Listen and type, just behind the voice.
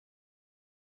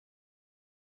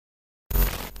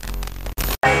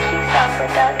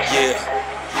Yeah,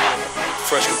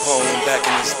 fresh Cappone back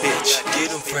in this bitch. Get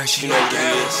them fresh, you know what it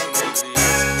is.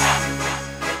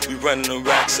 We running the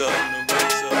racks up.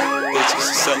 Bitch, it's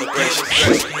a celebration.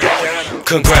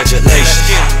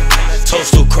 Congratulations.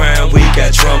 Toast to crown, we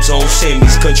got drums on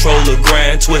semis. Control the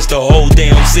grind, twist the whole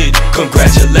damn city.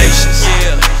 Congratulations.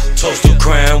 Toast to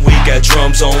crown, we got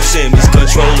drums on semis.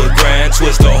 Control the grind,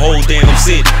 twist the whole damn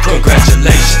city.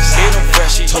 Congratulations.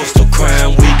 Toast to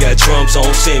crown, we got drums on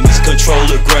semis. Control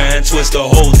the grind, twist the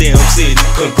whole damn city.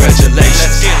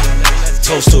 Congratulations.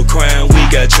 Toast to crown, we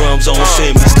got drums on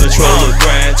semis. Control the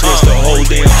grind, twist the whole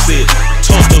damn city.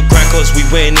 Toast to crown cause we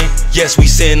winning. Yes, we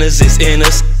sinners, it's in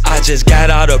us. I just got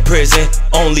out of prison,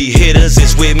 only hitters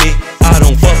is with me. I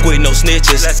don't fuck with no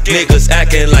snitches, niggas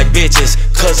acting like bitches.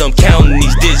 Cause I'm counting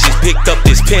these digits, picked up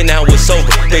this pen, I was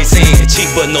sober. They saying cheap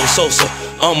but no Sosa,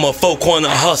 I'm a four-corner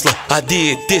hustler. I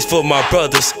did this for my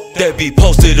brothers that be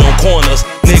posted on corners.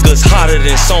 Niggas hotter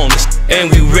than saunas, and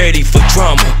we ready for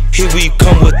drama. Here we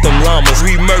come with them llamas,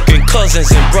 we murking cousins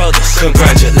and brothers.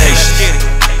 Congratulations.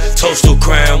 Toast to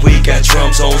crown, we got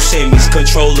drums on semis.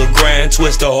 Control the grind,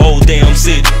 twist the whole damn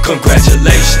city.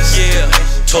 Congratulations.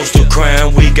 Toast to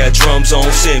crown, we got drums on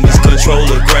semis. Control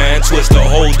the grind, twist the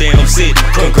whole damn city.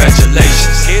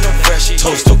 Congratulations.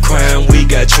 Toast to crown, we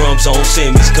got drums on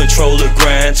semis. Control the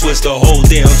grind, twist the whole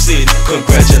damn city.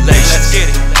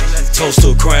 Congratulations. Toast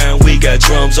to crown, we got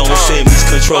drums on semis.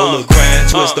 Control the grind,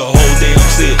 twist the whole damn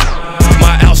city.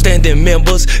 My outstanding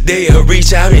members, they'll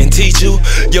reach out and teach you.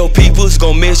 Your people's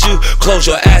gon' miss you. Close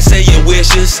your eyes, say your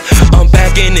wishes. I'm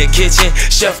back in the kitchen,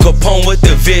 Chef Cappone with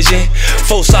the vision.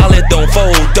 Faux solid don't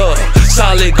fold up,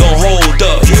 solid gon' hold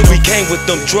up. We came with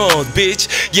them drums, bitch.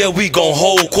 Yeah, we gon'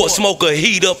 hold court, smoke a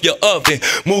heat up your oven.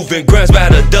 Moving grams by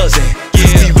the dozen.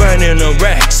 We running the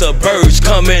racks, a birds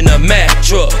come in a Mack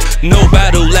truck. No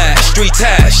battle last, street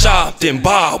ties, shopped and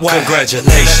barbed wire.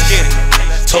 Congratulations.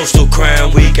 Toast to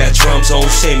crown, we got drums on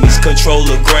semis. Control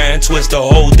the grind, twist the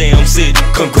whole damn city.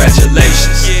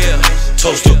 Congratulations.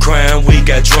 Toast to crown, we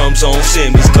got drums on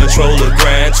semis. Control the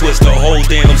grind, twist the whole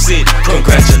damn city.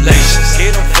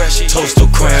 Congratulations. Toast to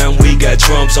crown, we got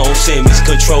drums on semis.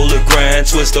 Control the grind,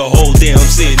 twist the whole damn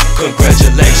city.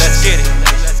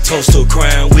 Congratulations. Toast to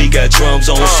crown, we got drums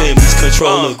on semis.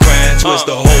 Control the grind, twist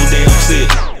the whole damn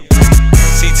city.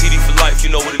 CTD for life,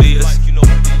 you know what it is.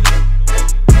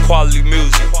 Quality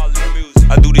music.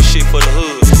 I do this shit for the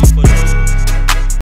hood.